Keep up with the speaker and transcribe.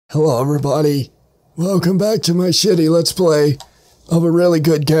Hello everybody, welcome back to my shitty Let's Play of a really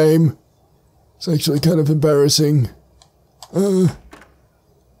good game. It's actually kind of embarrassing.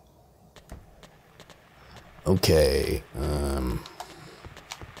 Okay,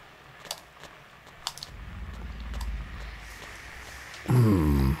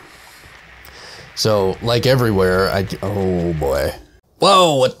 So, like everywhere, oh boy.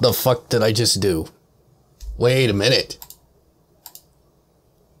 Whoa, what the fuck did I just do? Wait a minute.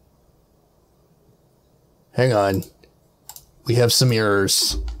 Hang on. We have some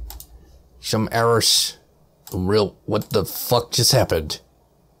errors. Some errors. What the fuck just happened?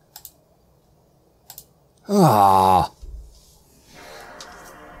 Ah.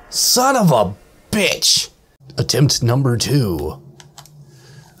 Son of a bitch. Attempt number 2.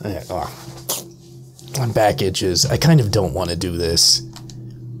 My back itches. I kind of don't want to do this.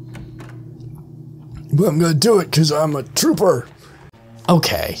 But I'm gonna do it because I'm a trooper.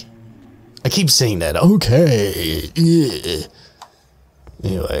 Okay. I keep saying that. Okay. Yeah.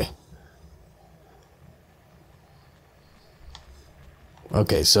 Anyway.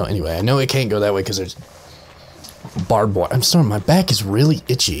 Okay, so anyway, I know it can't go that way because there's barbed wire. I'm sorry, my back is really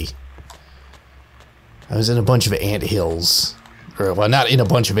itchy. I was in a bunch of anthills. Well, not in a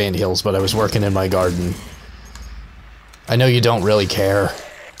bunch of anthills, but I was working in my garden. I know you don't really care.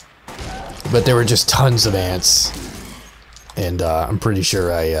 But there were just tons of ants. And I'm pretty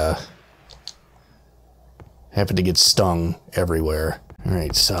sure I happened to get stung everywhere.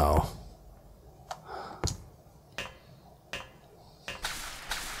 Alright, so...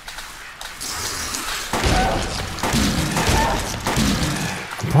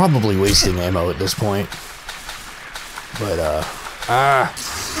 I'm probably wasting ammo at this point. But,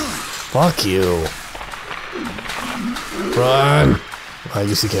 fuck you. Run! Well, I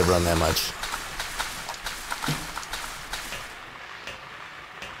guess you can't run that much.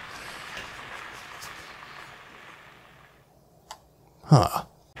 Huh.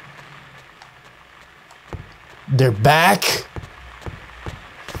 They're back?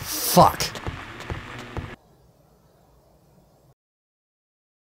 Fuck.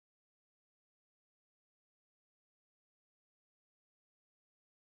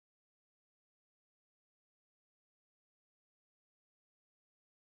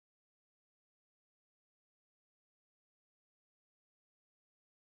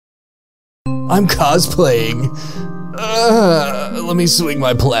 I'm cosplaying. Let me swing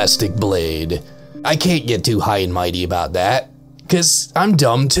my plastic blade. I can't get too high and mighty about that, 'cause I'm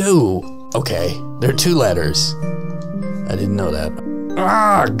dumb too. Okay, there are 2 letters. I didn't know that.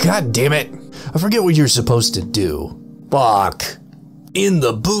 Ah, god damn it. I forget what you're supposed to do. Fuck. In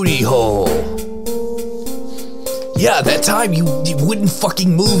the booty hole. Yeah, that time you wouldn't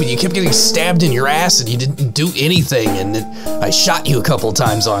fucking move and you kept getting stabbed in your ass and you didn't do anything, and I shot you a couple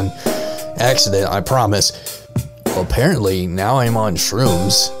times on accident, I promise. Well, apparently, now I'm on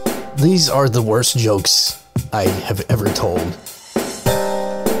shrooms. These are the worst jokes I have ever told.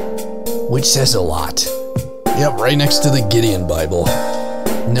 Which says a lot. Yep, right next to the Gideon Bible.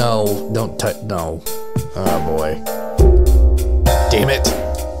 No, don't touch, no. Oh boy. Damn it.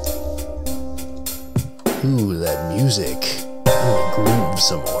 Ooh, that music. I'm gonna groove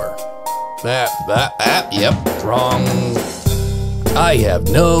some more. Yep, wrong. I have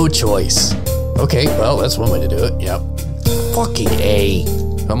no choice. Okay, well, that's one way to do it, yep. Fucking A.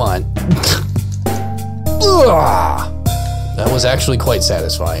 Come on. That was actually quite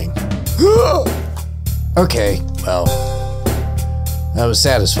satisfying. Okay, well, that was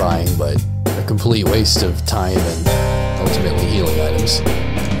satisfying, but a complete waste of time and ultimately healing items.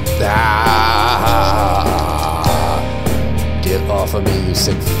 Get off of me, you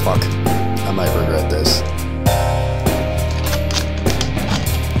sick fuck. I might regret this.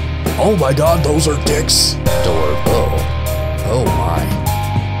 Oh my god, those are dicks. Door. Oh my.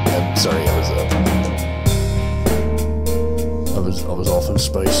 I'm sorry, I was off in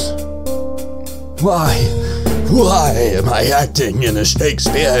space. Why am I acting in a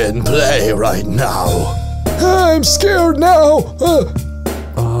Shakespearean play right now? I'm scared now.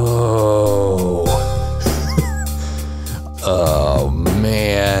 Oh. Oh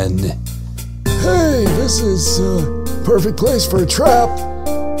man. Hey, this is a perfect place for a trap.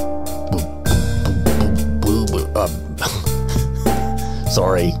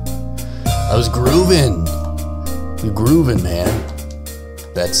 Sorry. I was grooving. You're grooving, man.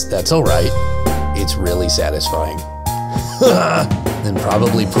 That's alright. It's really satisfying. And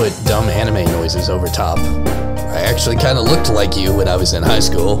probably put dumb anime noises over top. I actually kind of looked like you when I was in high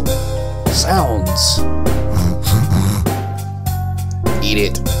school. Sounds. Eat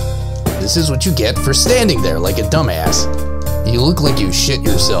it. This is what you get for standing there like a dumbass. You look like you shit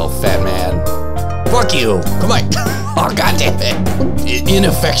yourself, fat man. Fuck you. Come on. Oh, God damn it.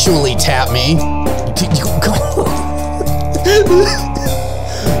 Ineffectually tap me.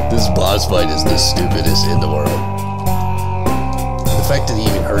 This boss fight is the stupidest in the world. The fact that he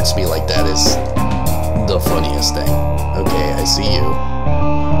even hurts me like that is the funniest thing. Okay, I see you.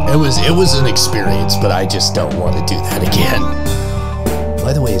 It was an experience, but I just don't want to do that again.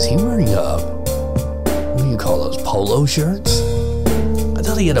 By the way, is he wearing what do you call those, polo shirts? I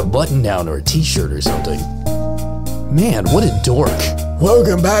thought he had a button down or a t-shirt or something. Man, what a dork.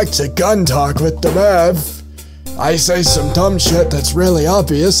 Welcome back to Gun Talk with the Rev. I say some dumb shit that's really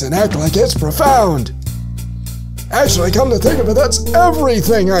obvious and act like it's profound. Actually, come to think of it, that's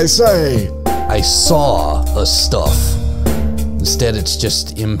everything I say. I saw a stuff. Instead, it's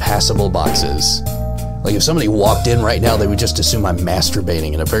just impassable boxes. Like if somebody walked in right now, they would just assume I'm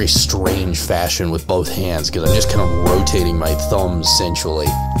masturbating in a very strange fashion with both hands because I'm just kind of rotating my thumbs sensually.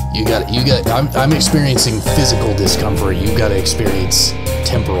 I'm experiencing physical discomfort. You gotta experience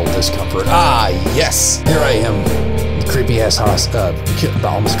temporal discomfort. Ah, yes! Here I am. The creepy ass I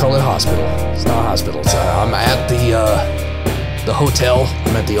almost call it a hospital. It's not a hospital. I'm at the hotel.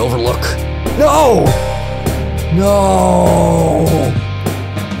 I'm at the Overlook. No! No!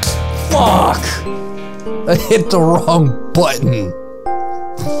 Fuck! I hit the wrong button.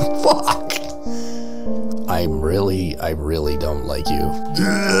 Fuck. I really don't like you.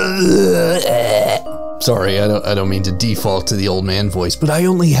 Sorry, I don't mean to default to the old man voice, but I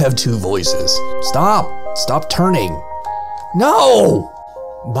only have 2 voices. Stop turning. No!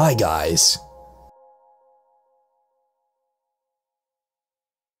 Bye, guys.